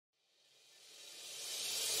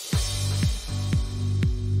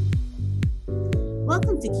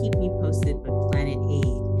to Keep Me Posted with Planet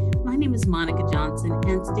Aid. My name is Monica Johnson,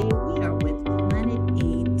 and today we are with Planet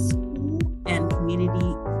Aid School and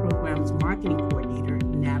Community Programs Marketing Coordinator,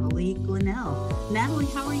 Natalie Glanell. Natalie,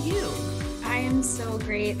 how are you? I am so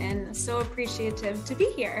great and so appreciative to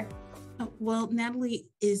be here. Well, Natalie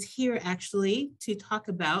is here actually to talk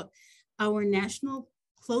about our national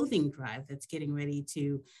clothing drive that's getting ready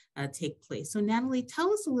to take place. So Natalie,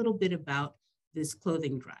 tell us a little bit about this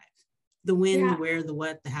clothing drive. The when, the where, the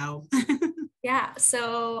what, the how. Yeah,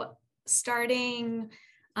 so starting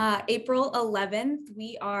April 11th,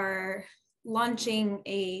 we are launching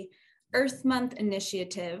a Earth Month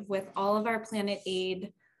initiative with all of our Planet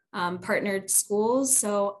Aid partnered schools.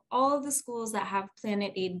 So all of the schools that have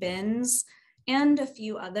Planet Aid bins and a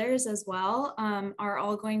few others as well are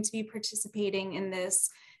all going to be participating in this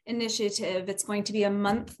initiative. It's going to be a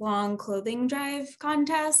month-long clothing drive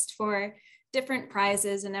contest for different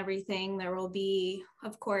prizes and everything. There will be,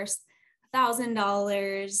 of course,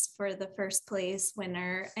 $1,000 for the first place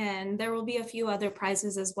winner, and there will be a few other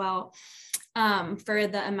prizes as well for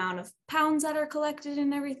the amount of pounds that are collected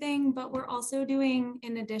and everything. But we're also doing,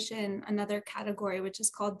 in addition, another category, which is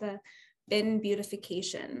called the bin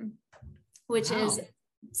beautification, which is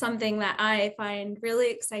something that I find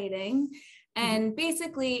really exciting. And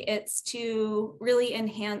basically it's to really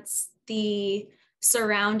enhance the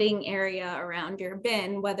surrounding area around your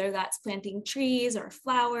bin, whether that's planting trees or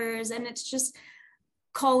flowers. And it's just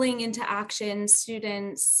calling into action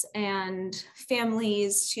students and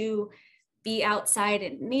families to be outside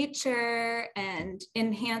in nature and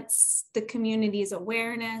enhance the community's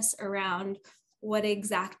awareness around what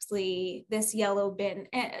exactly this yellow bin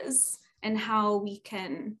is and how we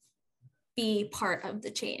can be part of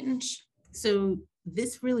the change. So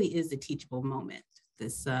this really is a teachable moment,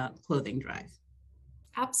 this clothing drive.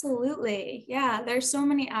 Absolutely. Yeah, there's so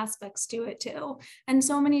many aspects to it too. And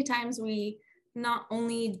so many times we not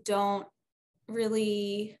only don't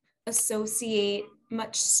really associate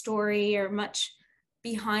much story or much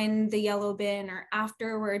behind the yellow bin or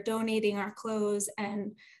after we're donating our clothes.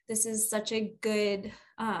 And this is such a good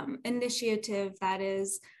initiative that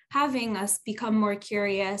is having us become more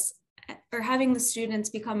curious, or having the students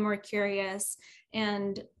become more curious,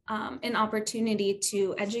 and an opportunity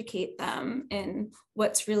to educate them in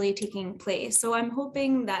what's really taking place. So I'm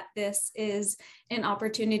hoping that this is an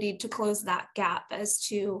opportunity to close that gap as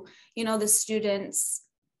to, the students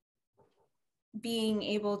being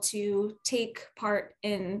able to take part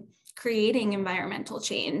in creating environmental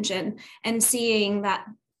change and seeing that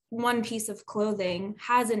one piece of clothing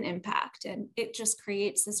has an impact, and it just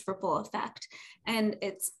creates this ripple effect. And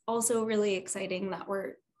it's also really exciting that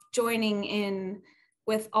we're joining in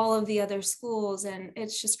with all of the other schools, and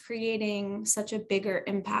it's just creating such a bigger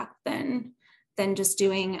impact than just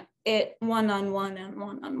doing it one-on-one and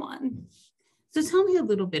one-on-one. So tell me a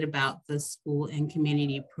little bit about the school and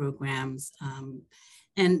community programs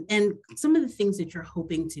and some of the things that you're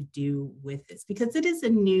hoping to do with this, because it is a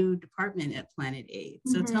new department at Planet Aid.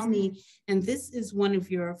 So tell me, and this is one of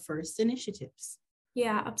your first initiatives.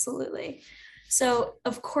 Yeah, absolutely. So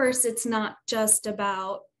of course, it's not just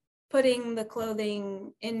about putting the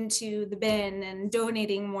clothing into the bin and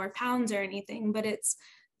donating more pounds or anything, but it's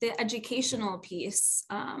the educational piece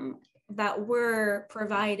that we're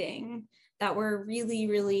providing, that we're really,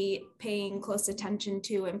 really paying close attention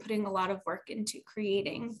to and putting a lot of work into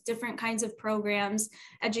creating different kinds of programs,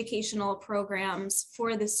 educational programs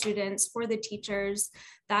for the students, for the teachers,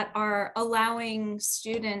 that are allowing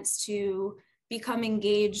students to become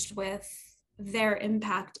engaged with their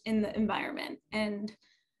impact in the environment. And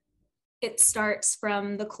it starts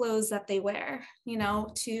from the clothes that they wear,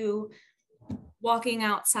 to walking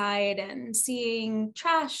outside and seeing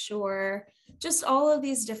trash, or just all of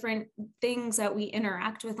these different things that we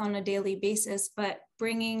interact with on a daily basis, but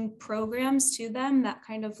bringing programs to them that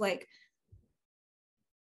kind of like,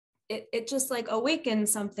 it just like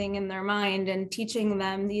awakens something in their mind, and teaching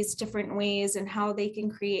them these different ways and how they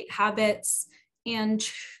can create habits and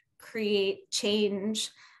create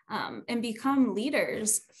change and become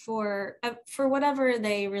leaders for whatever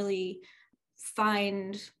they really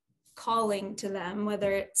find calling to them,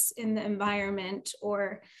 whether it's in the environment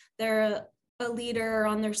or they're a leader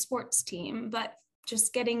on their sports team, but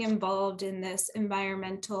just getting involved in this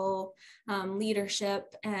environmental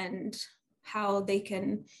leadership and how they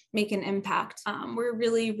can make an impact. We're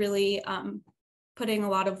really, really putting a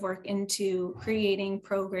lot of work into creating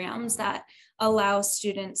programs that allow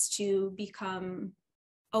students to become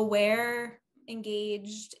aware,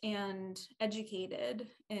 engaged, and educated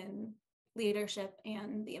in leadership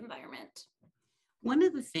and the environment. One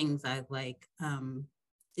of the things I like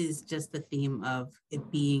is just the theme of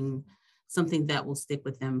it being something that will stick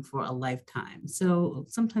with them for a lifetime. So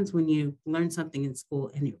sometimes when you learn something in school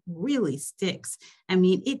and it really sticks, I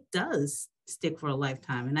mean, it does stick for a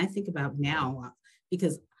lifetime. And I think about now,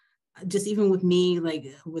 because just even with me, like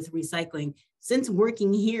with recycling, since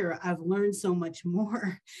working here, I've learned so much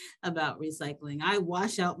more about recycling. I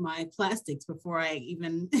wash out my plastics before I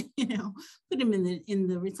even, put them in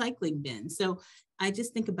the recycling bin. So I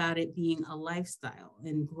just think about it being a lifestyle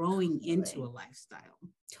and growing into a lifestyle.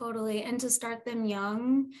 Totally. And to start them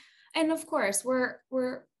young. And of course,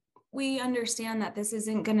 we understand that this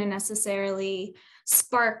isn't going to necessarily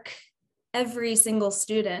spark every single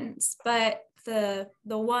student, but the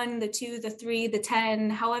 1, the 2, the 3, the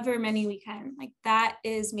 10, however many we can, like that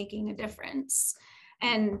is making a difference.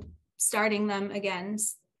 And starting them again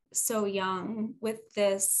so young with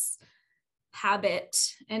this habit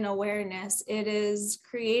and awareness, it is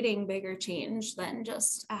creating bigger change than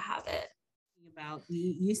just a habit. About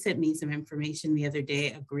you sent me some information the other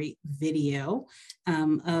day, a great video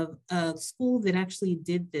of a school that actually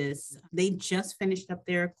did this. They just finished up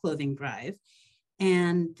their clothing drive,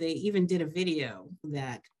 and they even did a video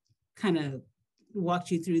that kind of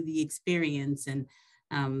walked you through the experience and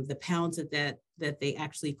the pounds that they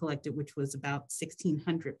actually collected, which was about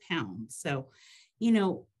 1,600 pounds. So,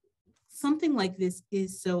 something like this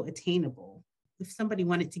is so attainable. If somebody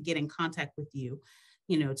wanted to get in contact with you,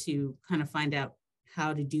 to kind of find out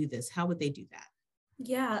how to do this, how would they do that?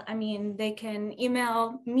 Yeah, I mean, they can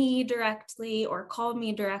email me directly or call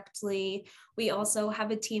me directly. We also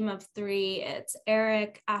have a team of 3. It's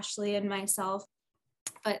Eric, Ashley, and myself,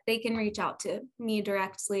 but they can reach out to me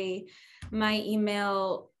directly. My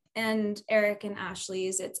email and Eric and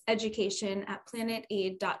Ashley's, it's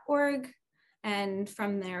education@planetaid.org. And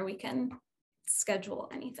from there, we can schedule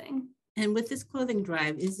anything. And with this clothing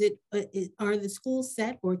drive, are the schools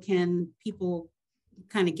set, or can people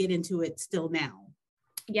kind of get into it still now?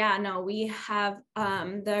 Yeah, no, we have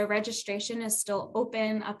the registration is still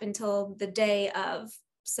open up until the day of.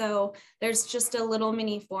 So there's just a little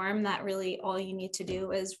mini form that really all you need to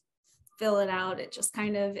do is fill it out. It just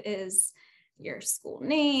kind of is your school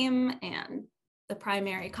name and the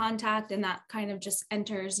primary contact, and that kind of just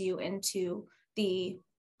enters you into the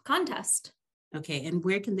contest. Okay, and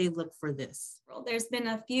where can they look for this? There's been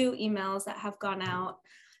a few emails that have gone out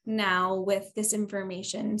now with this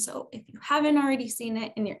information. So if you haven't already seen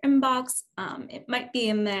it in your inbox, it might be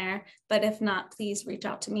in there, but if not, please reach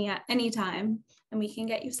out to me at any time and we can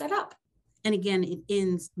get you set up. And again, it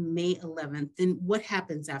ends May 11th. Then what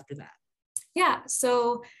happens after that? Yeah,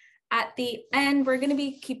 so at the end, we're going to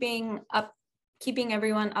be keeping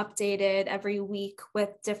everyone updated every week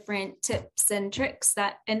with different tips and tricks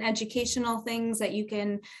and educational things that you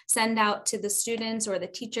can send out to the students or the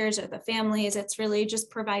teachers or the families. It's really just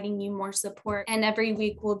providing you more support. And every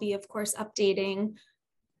week we'll be, of course, updating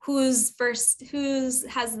who's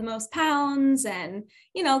has the most pounds and,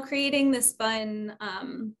 creating this fun,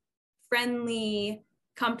 friendly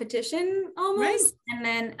competition almost. Right. And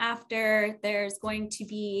then after, there's going to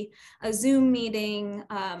be a Zoom meeting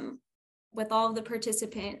with all of the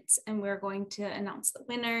participants, and we're going to announce the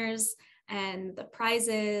winners and the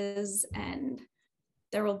prizes, and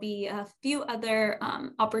there will be a few other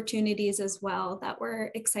opportunities as well that we're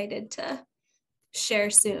excited to share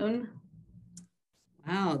soon.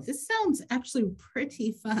 Wow, this sounds actually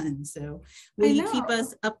pretty fun. So will you keep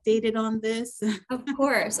us updated on this? Of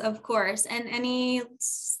course. And any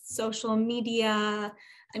social media,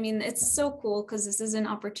 I mean, it's so cool because this is an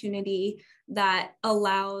opportunity that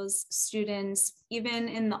allows students, even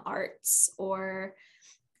in the arts or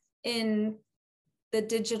in the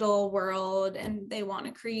digital world, and they want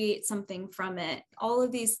to create something from it. All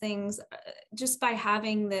of these things, just by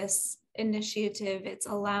having this initiative, it's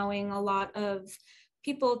allowing a lot of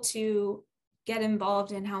people to get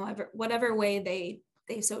involved in whatever way they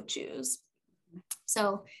so choose.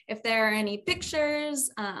 So if there are any pictures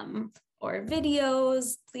or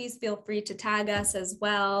videos, please feel free to tag us as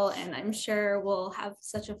well. And I'm sure we'll have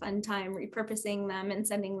such a fun time repurposing them and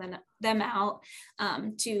sending them out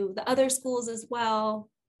to the other schools as well.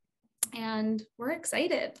 And we're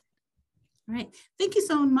excited. All right. Thank you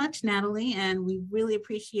so much, Natalie. And we really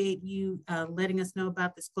appreciate you letting us know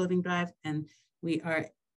about this clothing drive. And we are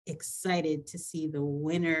excited to see the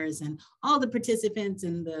winners and all the participants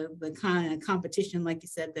and the kind of competition, like you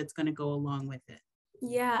said, that's going to go along with it.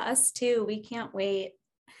 Yeah, us too. We can't wait.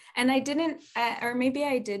 And I didn't, or maybe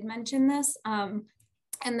I did mention this, and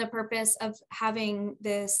the purpose of having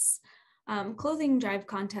this clothing drive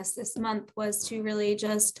contest this month was to really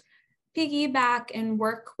just piggyback and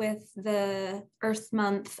work with the Earth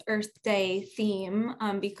Month, Earth Day theme,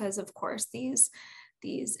 because of course these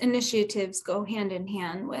initiatives go hand in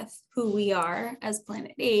hand with who we are as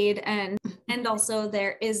Planet Aid, and also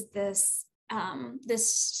there is this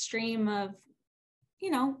this stream of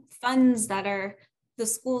funds that the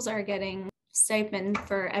schools are getting stipend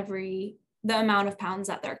for the amount of pounds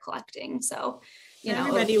that they're collecting. So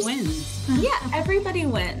everybody wins. Yeah, everybody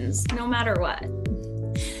wins no matter what.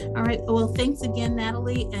 All right. Well, thanks again,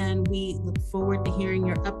 Natalie, and we look forward to hearing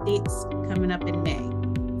your updates coming up in May.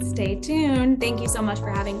 Stay tuned. Thank you so much for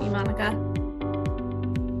having me, Monica.